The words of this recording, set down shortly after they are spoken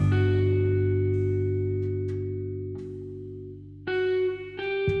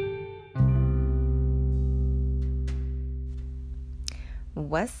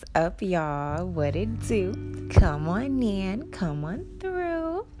What's up, y'all? What it do? Come on in, come on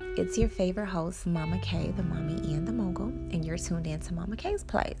through. It's your favorite host, Mama K, the mommy and the mogul, and you're tuned in to Mama K's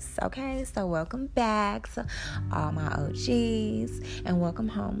Place, okay? So welcome back to all my OGs, and welcome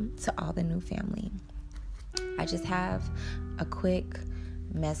home to all the new family. I just have a quick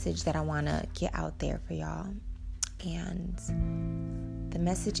message that I want to get out there for y'all, and the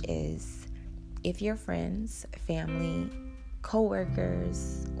message is, if your friends, family,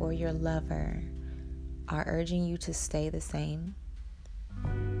 co-workers, or your lover are urging you to stay the same,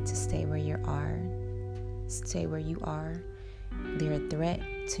 to stay where you are, they're a threat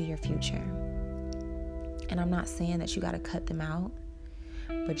to your future. And I'm not saying that you got to cut them out,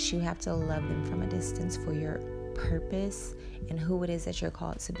 but you have to love them from a distance for your purpose and who it is that you're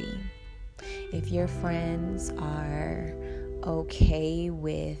called to be. If your friends are okay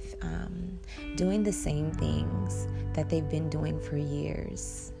with doing the same things that they've been doing for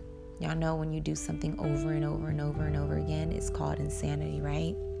years. Y'all know when you do something over and over and over and over again, it's called insanity,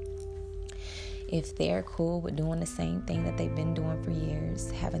 right? If they're cool with doing the same thing that they've been doing for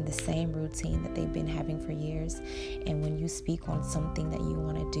years, having the same routine that they've been having for years, and when you speak on something that you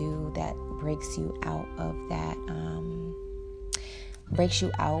want to do that breaks you out of that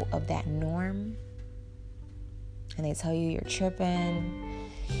norm, and they tell you you're tripping,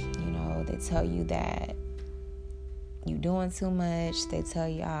 they tell you that you doing too much, they tell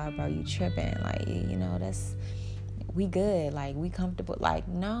you, bro, you tripping, that's, we good, we comfortable,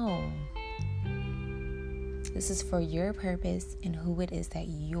 no. This is for your purpose and who it is that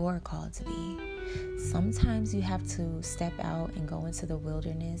you're called to be. Sometimes you have to step out and go into the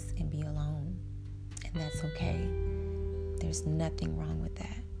wilderness and be alone, and that's okay. There's nothing wrong with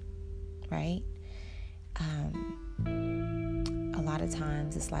that, right? A lot of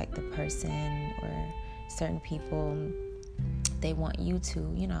times it's like the person or certain people, they want you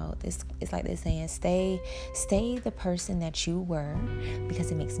to, it's like they're saying, stay the person that you were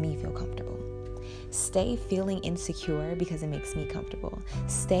because it makes me feel comfortable. Stay feeling insecure because it makes me comfortable.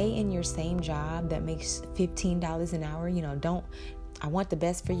 Stay in your same job that makes $15 an hour. I want the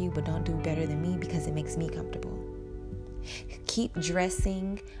best for you, but don't do better than me because it makes me comfortable. Keep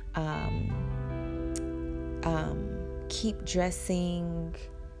dressing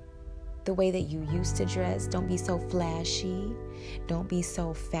the way that you used to dress. Don't be so flashy. Don't be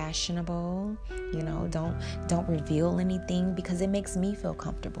so fashionable. Don't reveal anything because it makes me feel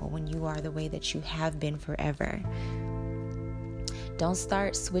comfortable when you are the way that you have been forever. Don't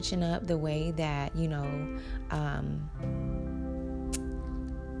start switching up the way that,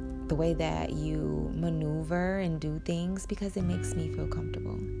 the way that you maneuver and do things because it makes me feel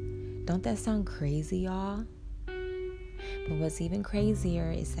comfortable. Don't that sound crazy, y'all? But what's even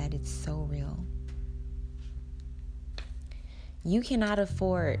crazier is that it's so real. You cannot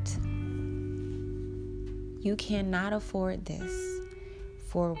afford this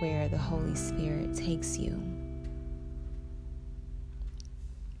for where the Holy Spirit takes you.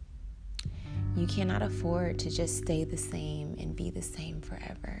 You cannot afford to just stay the same and be the same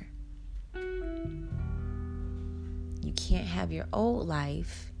forever. You can't have your old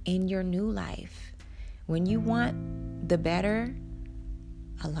life in your new life. When you want the better,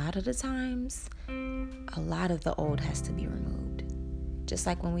 a lot of the times, a lot of the old has to be removed. Just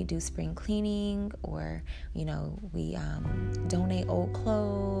like when we do spring cleaning, or, we donate old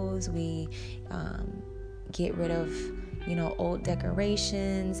clothes, we get rid of, old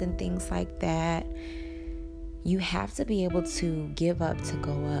decorations and things like that. You have to be able to give up to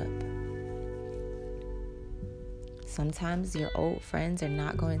go up. Sometimes your old friends are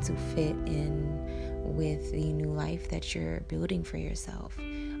not going to fit in with the new life that you're building for yourself.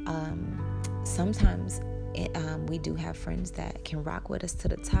 Sometimes we do have friends that can rock with us to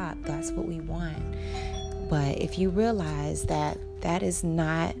the top. That's what we want. But if you realize that that is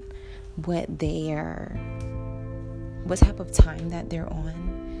not what type of time that they're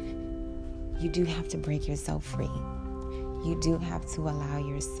on, you do have to break yourself free. You do have to allow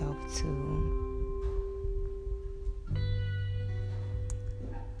yourself to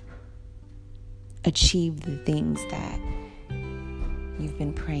achieve the things that you've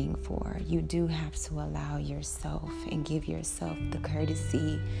been praying for. You do have to allow yourself and give yourself the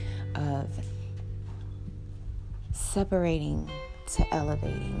courtesy of separating to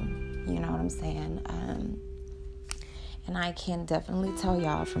elevating. You know what I'm saying? And I can definitely tell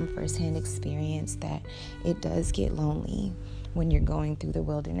y'all from firsthand experience that it does get lonely when you're going through the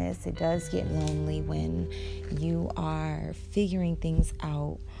wilderness. It does get lonely when you are figuring things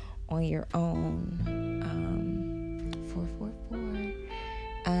out on your own. 444.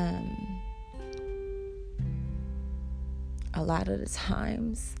 A lot of the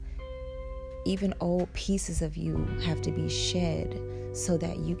times, even old pieces of you have to be shed so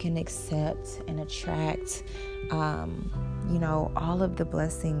that you can accept and attract, all of the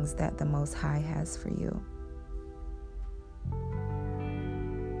blessings that the Most High has for you.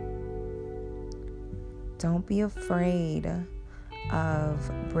 Don't be afraid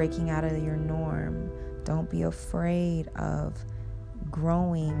of breaking out of your norm. Don't be afraid of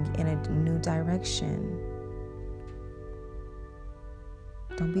growing in a new direction.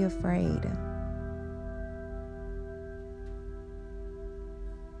 Don't be afraid.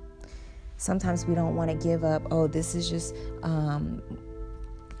 Sometimes we don't want to give up. Oh, this is just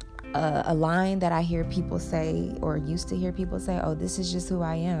a line that I hear people say, or used to hear people say, oh, this is just who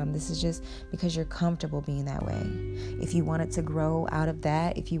I am. This is just because you're comfortable being that way. If you wanted to grow out of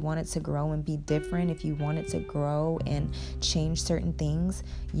that, if you wanted to grow and be different, if you wanted to grow and change certain things,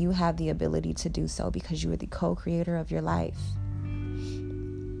 you have the ability to do so because you are the co-creator of your life.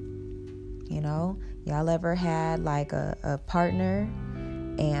 Y'all ever had like a partner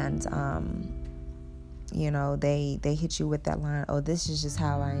and, they hit you with that line, oh, this is just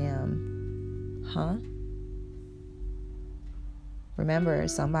how I am. Huh? Remember,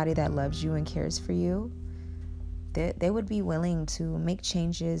 somebody that loves you and cares for you, they would be willing to make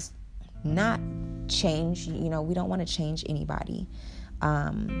changes, not change, we don't want to change anybody.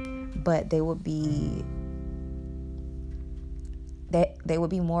 But they would be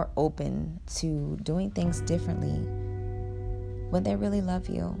more open to doing things differently when they really love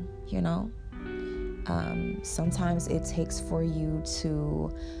you, Sometimes it takes for you to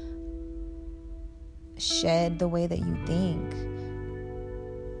shed the way that you think.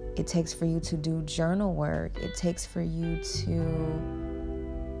 It takes for you to do journal work. It takes for you to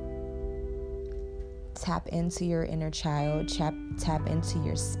tap into your inner child, tap into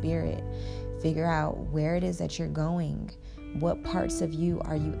your spirit, figure out where it is that you're going. What parts of you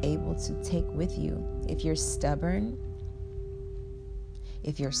are you able to take with you? If you're stubborn,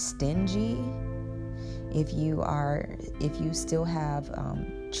 if you're stingy, if you still have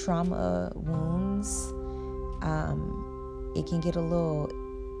trauma wounds, it can get a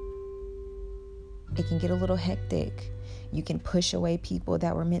little hectic. You can push away people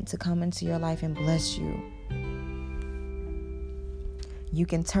that were meant to come into your life and bless you. You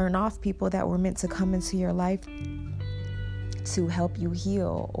can turn off people that were meant to come into your life to help you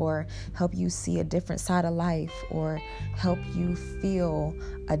heal, or help you see a different side of life, or help you feel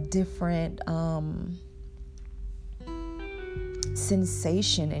a different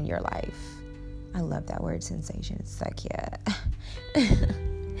sensation in your life. I love that word, sensation. It's like, yeah.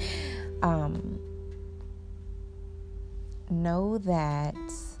 Know that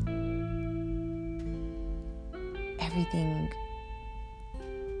everything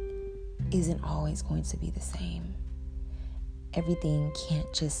isn't always going to be the same. Everything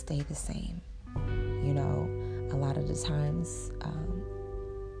can't just stay the same. A lot of the times,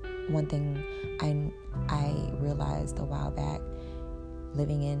 one thing I realized a while back,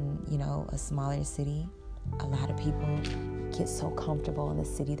 living in, a smaller city, a lot of people get so comfortable in the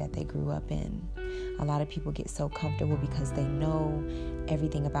city that they grew up in. A lot of people get so comfortable because they know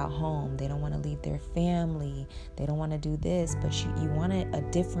everything about home. They don't want to leave their family. They don't want to do this, but you want a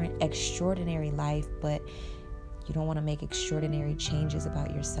different, extraordinary life, but you don't want to make extraordinary changes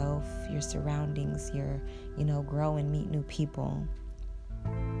about yourself, your surroundings, grow and meet new people.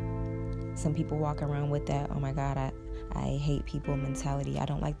 Some people walk around with that, oh my God, I hate people mentality. I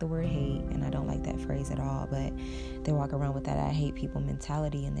don't like the word hate, and I don't like that phrase at all, but they walk around with that I hate people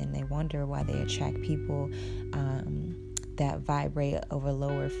mentality, and then they wonder why they attract people that vibrate over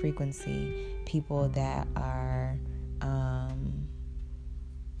lower frequency, people that are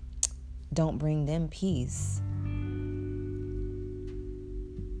don't bring them peace.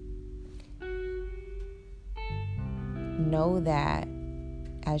 Know that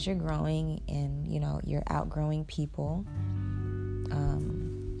as you're growing and, you're outgrowing people,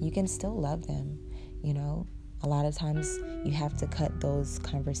 you can still love them, A lot of times you have to cut those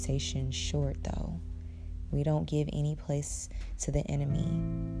conversations short, though. We don't give any place to the enemy.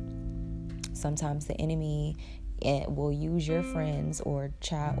 Sometimes the enemy will use your friends or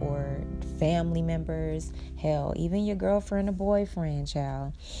child or family members, hell, even your girlfriend or boyfriend,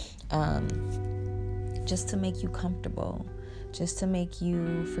 child, just to make you comfortable, just to make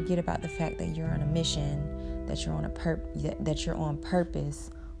you forget about the fact that you're on a mission, that you're on purpose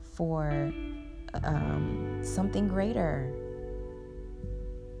for something greater.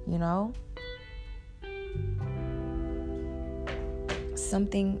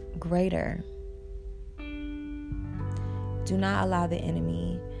 Something greater. Do not allow the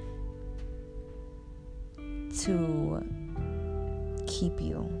enemy to keep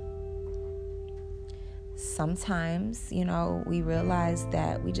you. Sometimes, we realize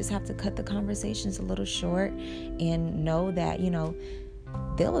that we just have to cut the conversations a little short and know that,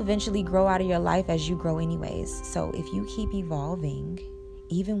 they'll eventually grow out of your life as you grow anyways. So if you keep evolving,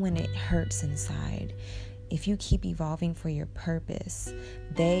 even when it hurts inside, if you keep evolving for your purpose,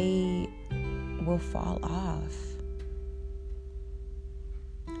 they will fall off.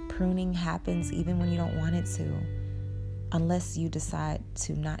 Pruning happens even when you don't want it to. Unless you decide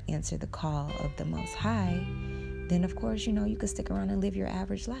to not answer the call of the Most High, then of course, you could stick around and live your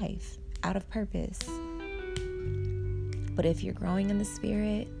average life out of purpose. But if you're growing in the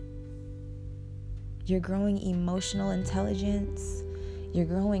spirit, you're growing emotional intelligence, you're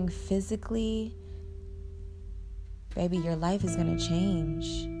growing physically, baby, your life is going to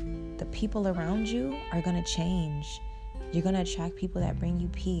change. The people around you are going to change. You're going to attract people that bring you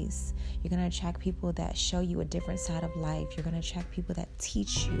peace. You're going to attract people that show you a different side of life. You're going to attract people that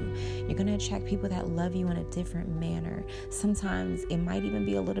teach you. You're going to attract people that love you in a different manner. Sometimes it might even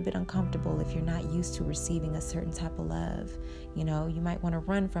be a little bit uncomfortable if you're not used to receiving a certain type of love. You might want to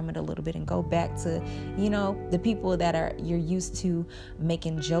run from it a little bit and go back to, the people that you're used to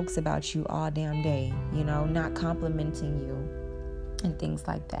making jokes about you all damn day, not complimenting you and things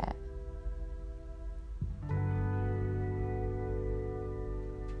like that.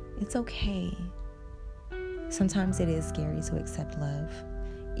 It's okay. Sometimes it is scary to accept love,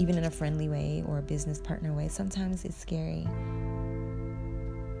 even in a friendly way or a business partner way. Sometimes it's scary.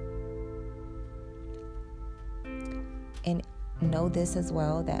 And know this as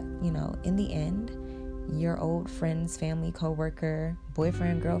well, that, in the end, your old friends, family, coworker,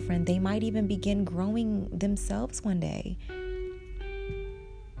 boyfriend, girlfriend, they might even begin growing themselves one day.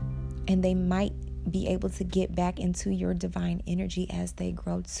 And they might be able to get back into your divine energy as they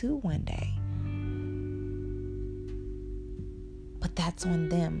grow too one day. But that's on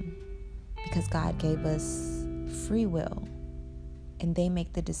them, because God gave us free will, and they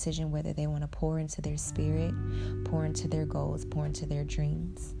make the decision whether they want to pour into their spirit, pour into their goals, pour into their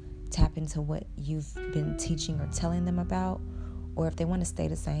dreams, tap into what you've been teaching or telling them about, or if they want to stay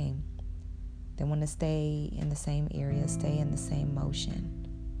the same. They want to stay in the same area, stay in the same motion.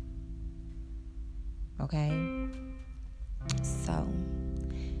 Okay? So,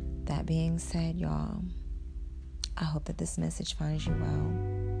 that being said, y'all, I hope that this message finds you well.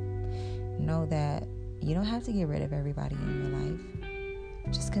 Know that you don't have to get rid of everybody in your life.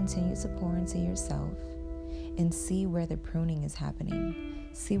 Just continue to pour into yourself and see where the pruning is happening.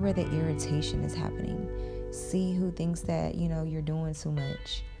 See where the irritation is happening. See who thinks that, you're doing too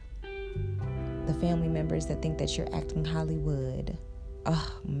much. The family members that think that you're acting Hollywood.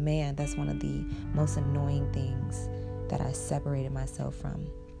 Oh man, that's one of the most annoying things that I separated myself from.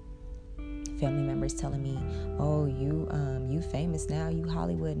 Family members telling me, "Oh, you famous now, you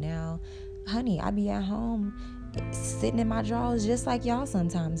Hollywood now." Honey, I be at home sitting in my drawers just like y'all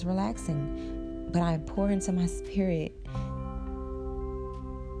sometimes, relaxing. But I pour into my spirit.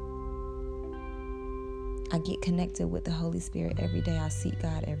 I get connected with the Holy Spirit every day. I seek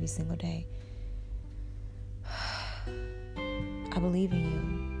God every single day. I believe in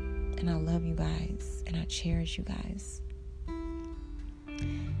you, and I love you guys, and I cherish you guys.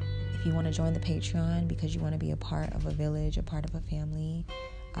 If you want to join the Patreon because you want to be a part of a village, a part of a family,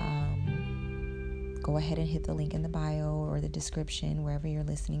 go ahead and hit the link in the bio or the description, wherever you're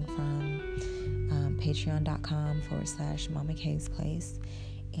listening from, patreon.com/Mama K's Place,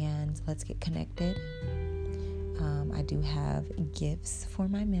 and let's get connected. I do have gifts for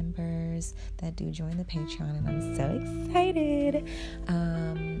my members that do join the Patreon, and I'm so excited.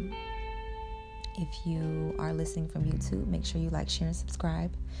 If you are listening from YouTube, make sure you like, share, and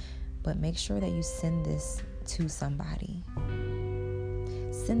subscribe. But make sure that you send this to somebody.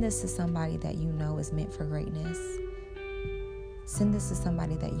 Send this to somebody that you know is meant for greatness. Send this to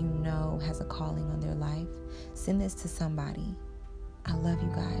somebody that you know has a calling on their life. Send this to somebody. I love you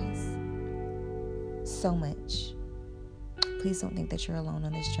guys so much. Please don't think that you're alone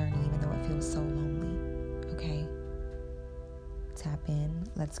on this journey, even though it feels so lonely. Okay? Tap in.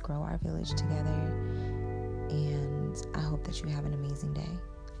 Let's grow our village together. And I hope that you have an amazing day.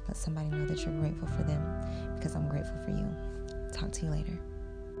 Let somebody know that you're grateful for them, because I'm grateful for you. Talk to you later.